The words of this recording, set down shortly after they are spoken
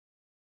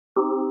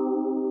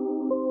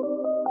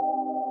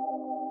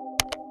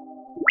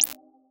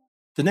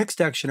The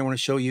next action I want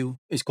to show you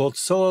is called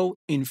solo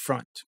in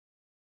front.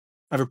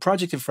 I have a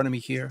project in front of me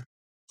here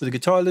with a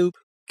guitar loop,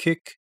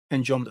 kick,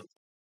 and drum loop.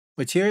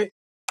 Let's hear it.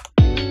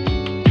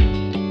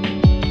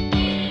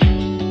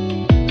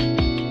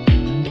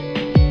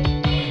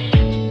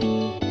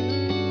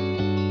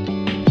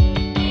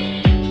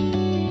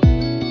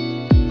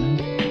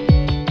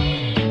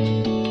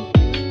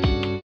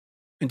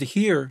 And to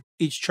hear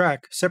each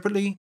track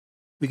separately,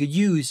 we could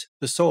use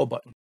the solo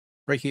button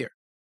right here.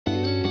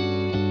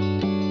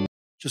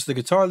 Just the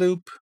guitar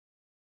loop,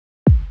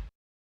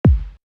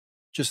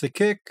 just the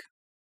kick,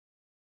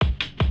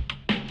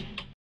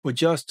 or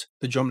just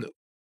the drum loop.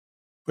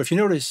 But if you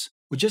notice,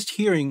 we're just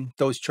hearing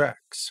those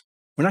tracks.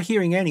 We're not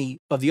hearing any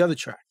of the other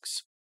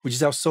tracks, which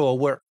is how solo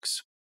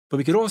works. But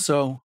we could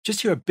also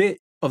just hear a bit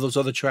of those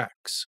other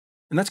tracks.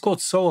 And that's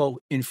called solo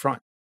in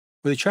front,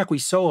 where the track we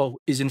solo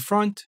is in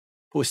front,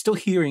 but we're still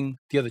hearing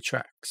the other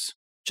tracks,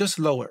 just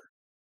lower.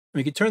 And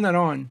we can turn that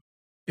on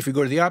if we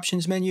go to the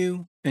options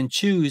menu and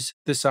choose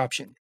this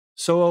option,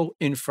 solo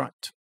in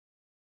front.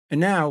 And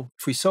now,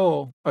 if we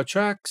solo our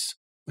tracks,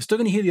 we're still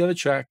going to hear the other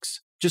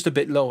tracks just a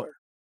bit lower.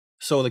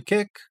 Solo the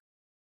kick.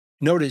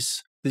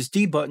 Notice this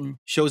D button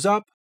shows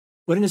up,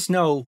 letting us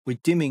know we're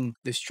dimming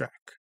this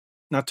track,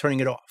 not turning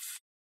it off.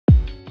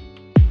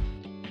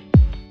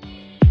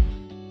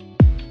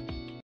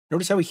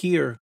 Notice how we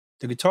hear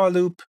the guitar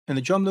loop and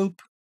the drum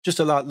loop just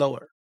a lot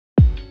lower.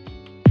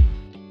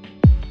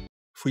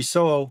 If we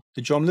solo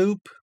the drum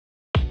loop,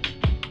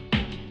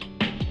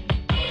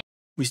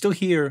 we still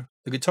hear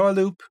the guitar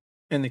loop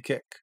and the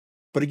kick,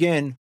 but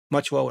again,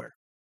 much lower.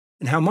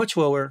 And how much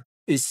lower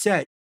is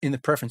set in the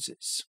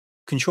preferences.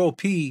 Control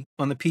P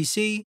on the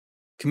PC,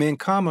 Command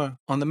comma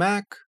on the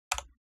Mac.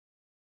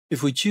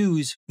 If we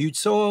choose mute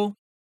solo,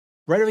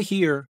 right over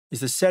here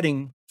is the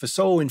setting for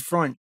solo in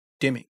front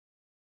dimming.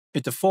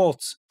 It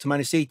defaults to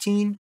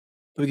 -18,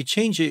 but we can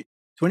change it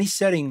to any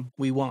setting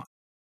we want.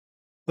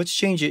 Let's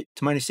change it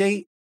to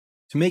 -8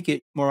 to make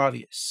it more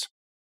obvious.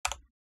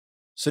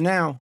 So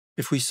now,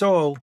 if we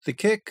solo the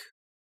kick,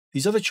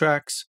 these other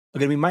tracks are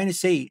going to be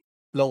 -8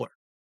 lower.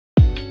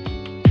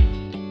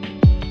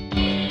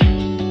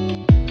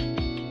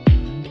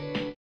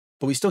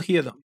 But we still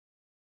hear them.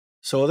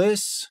 So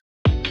this.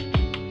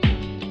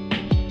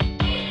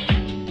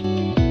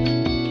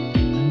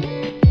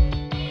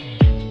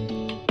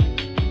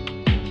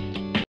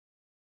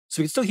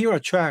 So we can still hear our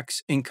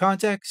tracks in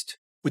context,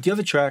 with the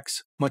other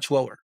tracks much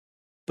lower.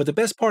 But the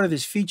best part of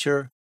this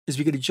feature is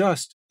we could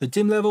adjust the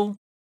dim level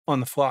on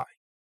the fly.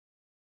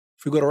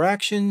 If we go to our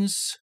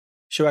actions,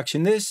 show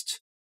action list,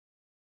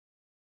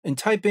 and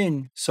type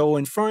in solo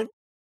in front,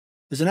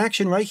 there's an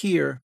action right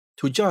here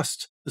to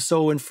adjust the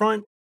solo in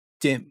front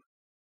dim.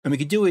 And we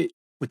could do it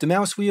with the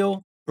mouse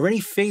wheel or any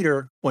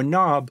fader or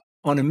knob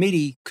on a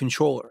MIDI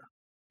controller.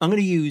 I'm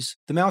going to use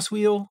the mouse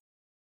wheel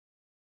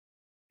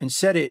and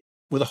set it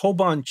with a whole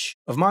bunch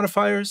of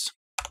modifiers.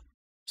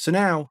 So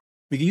now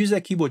we can use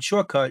that keyboard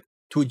shortcut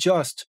to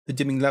adjust the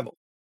dimming level.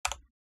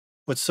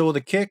 Let's solo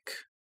the kick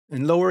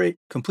and lower it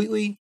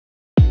completely.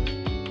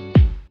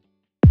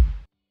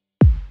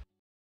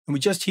 And we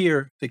just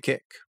hear the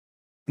kick.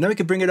 Now we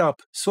can bring it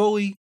up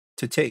slowly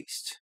to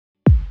taste.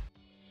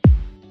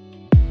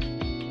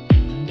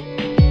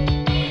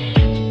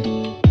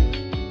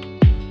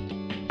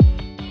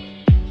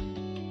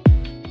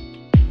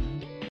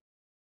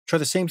 Try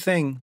the same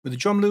thing with the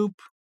drum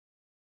loop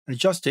and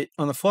adjust it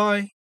on the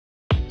fly.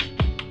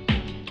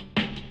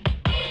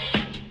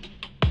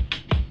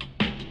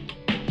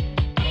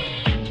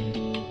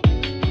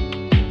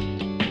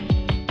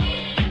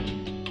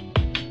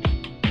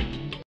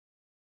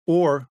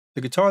 Or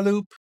the guitar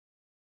loop.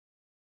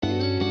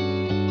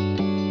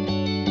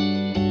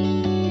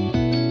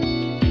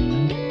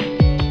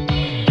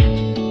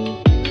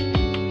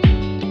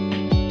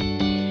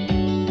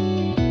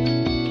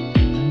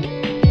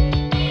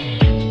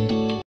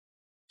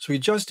 So we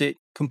adjust it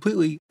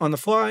completely on the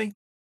fly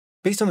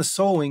based on the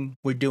soloing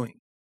we're doing.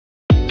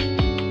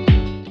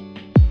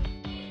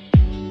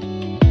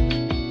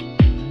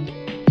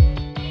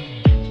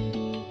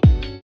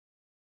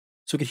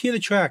 So we can hear the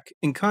track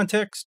in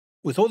context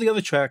with all the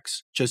other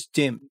tracks just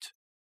dimmed,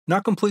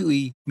 not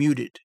completely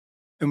muted.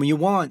 And when you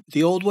want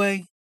the old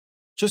way,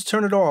 just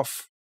turn it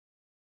off.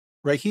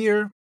 Right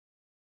here,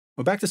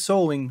 we're back to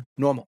soloing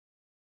normal.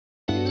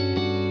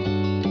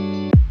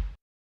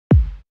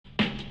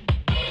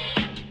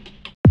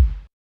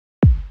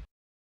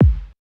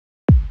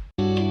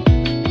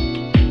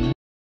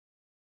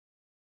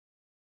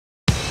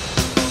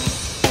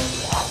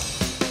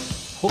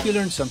 Hope you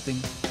learned something,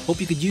 hope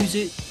you could use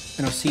it,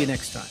 and I'll see you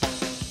next time.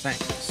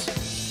 Thanks.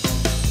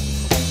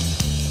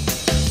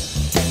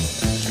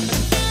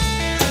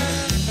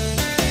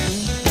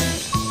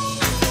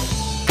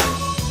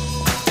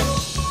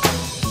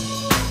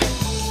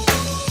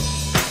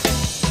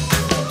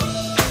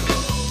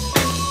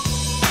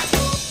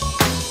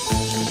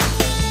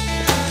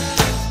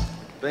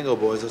 Bingo,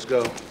 boys, let's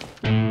go.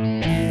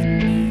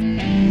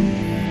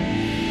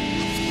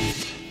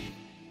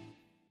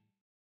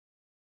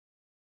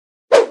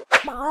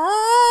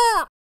 Bye.